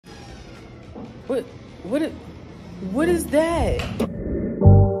What is that?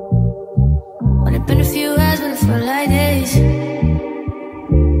 Only been a few hours, but it felt like days.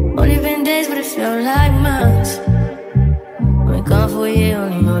 Only been days, but it felt like months. Been gone for a year,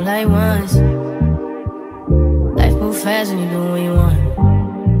 only know like once. Life moves fast when you do what you want.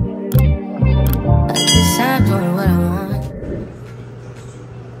 At this time, doing what I want.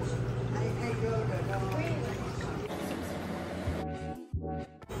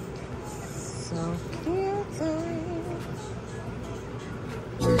 So cute.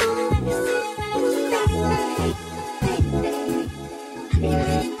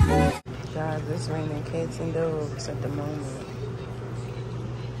 Guys, it's raining cats and dogs at the moment.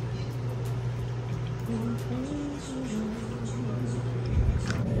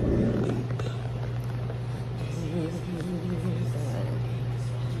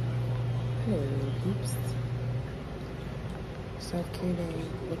 Oops. So cute.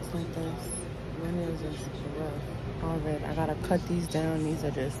 Looks like this. My nails is rough. All red. I gotta cut these down. These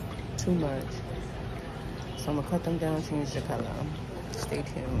are just too much. So I'm gonna cut them down, change the color. Stay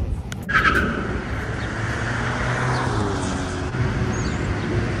tuned.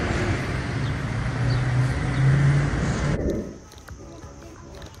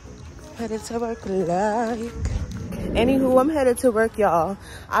 Headed to work like. Anywho, I'm headed to work, y'all.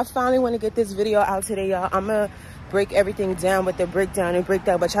 I finally want to get this video out today, y'all. I'm gonna break everything down with the breakdown and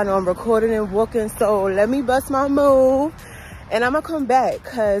breakdown, but y'all know I'm recording and walking, so let me bust my move. And I'm gonna come back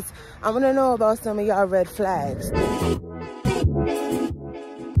because I want to know about some of y'all red flags.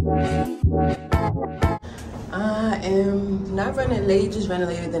 I am not running late, just running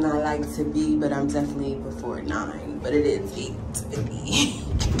later than I like to be, but I'm definitely before 9, but it is 8:50.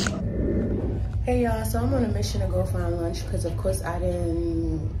 Hey y'all, so I'm on a mission to go find lunch because of course I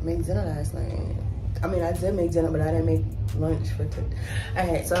didn't make dinner last night. I mean, I did make dinner, but I didn't make lunch for today.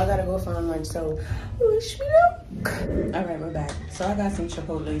 Alright, so I gotta go find lunch, so wish me luck. Alright, we're back. So I got some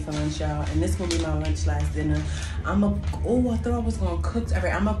Chipotle for lunch, y'all, and this gonna be my lunch slash dinner. I thought I was gonna cook.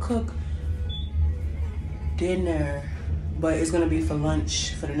 Alright, I'm gonna cook dinner, but it's gonna be for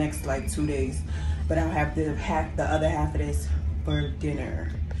lunch for the next like 2 days. But I'll have the other half of this for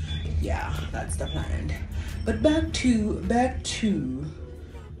dinner. Yeah, that's the plan. But back to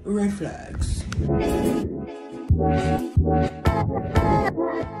red flags.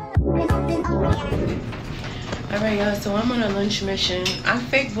 Alright y'all, so I'm on a lunch mission. I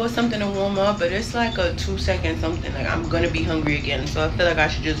fake bought something to warm up, but it's like a 2-second something. Like I'm gonna be hungry again, so I feel like I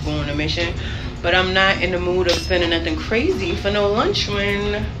should just go on a mission. But I'm not in the mood of spending nothing crazy for no lunch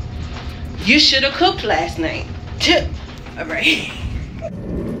when you should have cooked last night. Alright.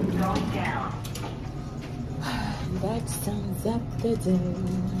 That sums up the day.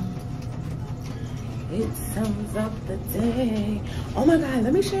 It sums up the day. Oh my God,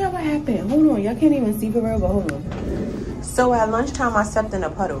 let me show y'all what happened. Hold on, y'all can't even see for real, but hold on. So at lunchtime, I stepped in a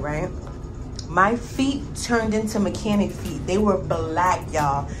puddle, right? My feet turned into mechanic feet. They were black,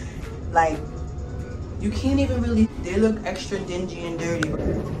 y'all. Like, you can't even really, they look extra dingy and dirty.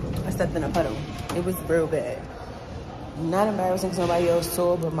 I stepped in a puddle. It was real bad. Not embarrassing because nobody else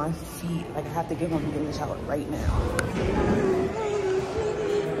saw, but my feet, like I have to get home and get in the shower right now.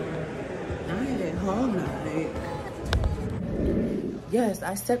 I ain't at home like. Yes,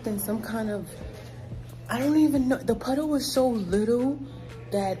 I stepped in some kind of, I don't even know. The puddle was so little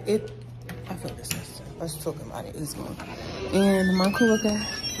that I feel disgusting. Let's talk about it. It's gone. And my coworker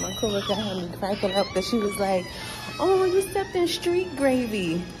had me cracking up because she was like, "Oh, you stepped in street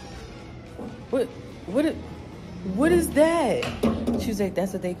gravy." What is that? She was like,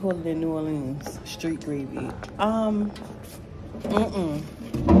 that's what they call it in New Orleans, street gravy.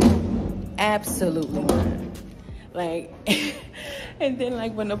 Absolutely not. Like, and then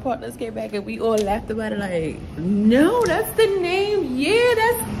like when the partners came back and we all laughed about it, like, no, that's the name. Yeah,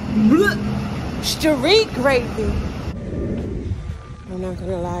 that's street gravy. I'm not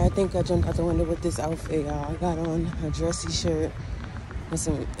gonna lie, I think I jumped out the window with this outfit, y'all. I got on a dressy shirt.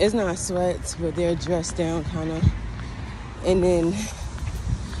 Listen, it's not sweats, but they're dressed down kind of. And then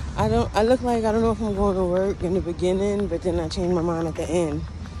I look like I don't know if I'm going to work in the beginning, but then I changed my mind at the end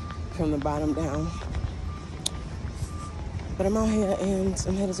from the bottom down. But I'm out here and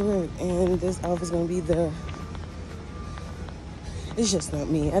I'm headed to work, and this outfit's gonna be it's just not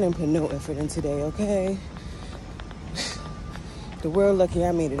me. I didn't put no effort in today, okay? The world lucky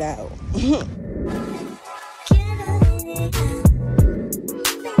I made it out.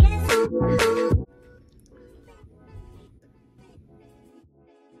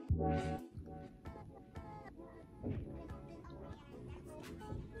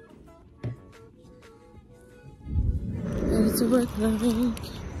 To work like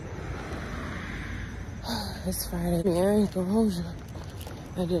It's Friday. I ain't gonna hold you.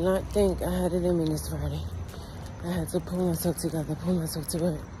 I did not think I had it in me this Friday. I had to pull myself together, pull myself to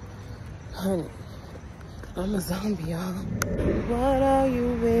work. Honey, I'm a zombie, y'all. What are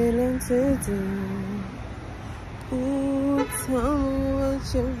you willing to do? Ooh, tell me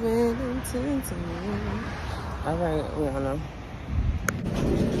what you're willing to do. All right, Rihanna.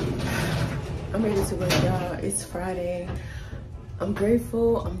 I made it to work, y'all. It's Friday. I'm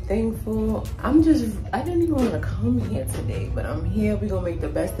grateful, I'm thankful. I didn't even want to come here today, but I'm here. We're gonna make the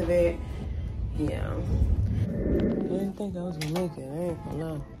best of it. Yeah. I didn't think I was gonna make it, I ain't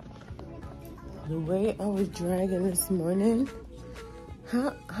gonna lie. The way I was dragging this morning,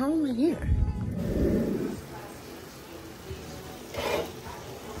 how am I here?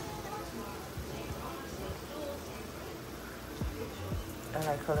 I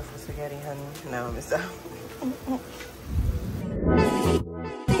like colorful spaghetti, honey. No, I'm sorry.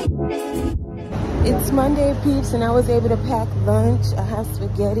 It's Monday, peeps, and I was able to pack lunch. I have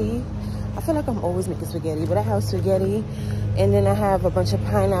spaghetti. I feel like I'm always making spaghetti, but I have spaghetti. And then I have a bunch of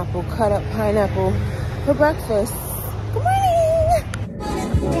pineapple, cut up pineapple for breakfast. Good morning!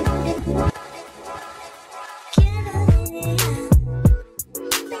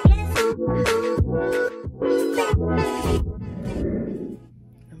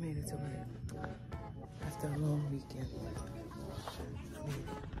 I made it to work after a long weekend.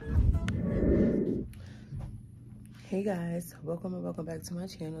 Hey guys, welcome and welcome back to my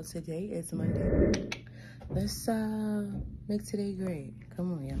channel. Today is Monday. Let's make today great.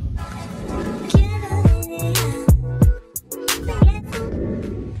 Come on, y'all.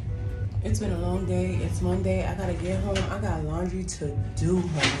 It's been a long day. It's Monday. I gotta get home. I got laundry to do,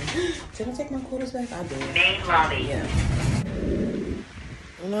 honey. Did I take my quarters back? I did. Main lobby. Yeah.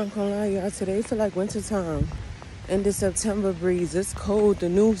 I'm not gonna lie, y'all. Today feel like winter time. End of September breeze. It's cold. The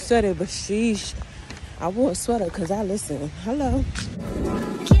new setting, but sheesh. I wore a sweater because I listen. Hello.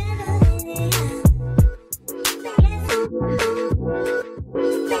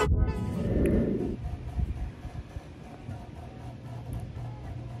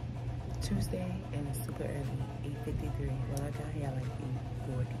 Tuesday and it's super early. 8:53. Well, I got here like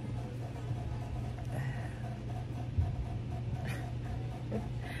 8:40.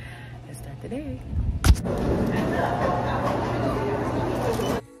 Let's start the day.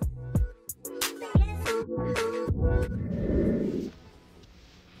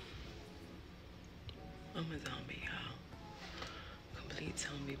 I'm a zombie, y'all. Complete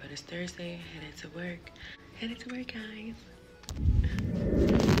zombie, but it's Thursday. Headed to work. Headed to work, guys.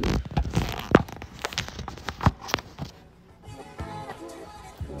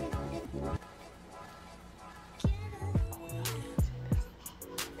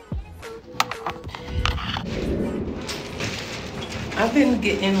 I've been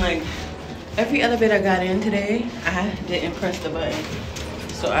getting like every elevator I got in today, I didn't press the button.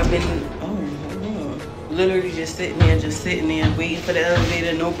 So I've been literally just sitting there, waiting for the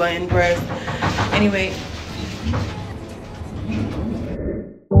elevator, no button pressed. Anyway.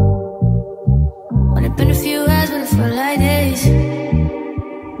 Only been a few hours, but it felt like days.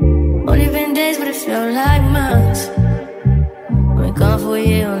 Only been days, but it felt like months. Been gone for a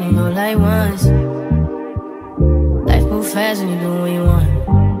year, only know like once. Life moves fast when you do what you want.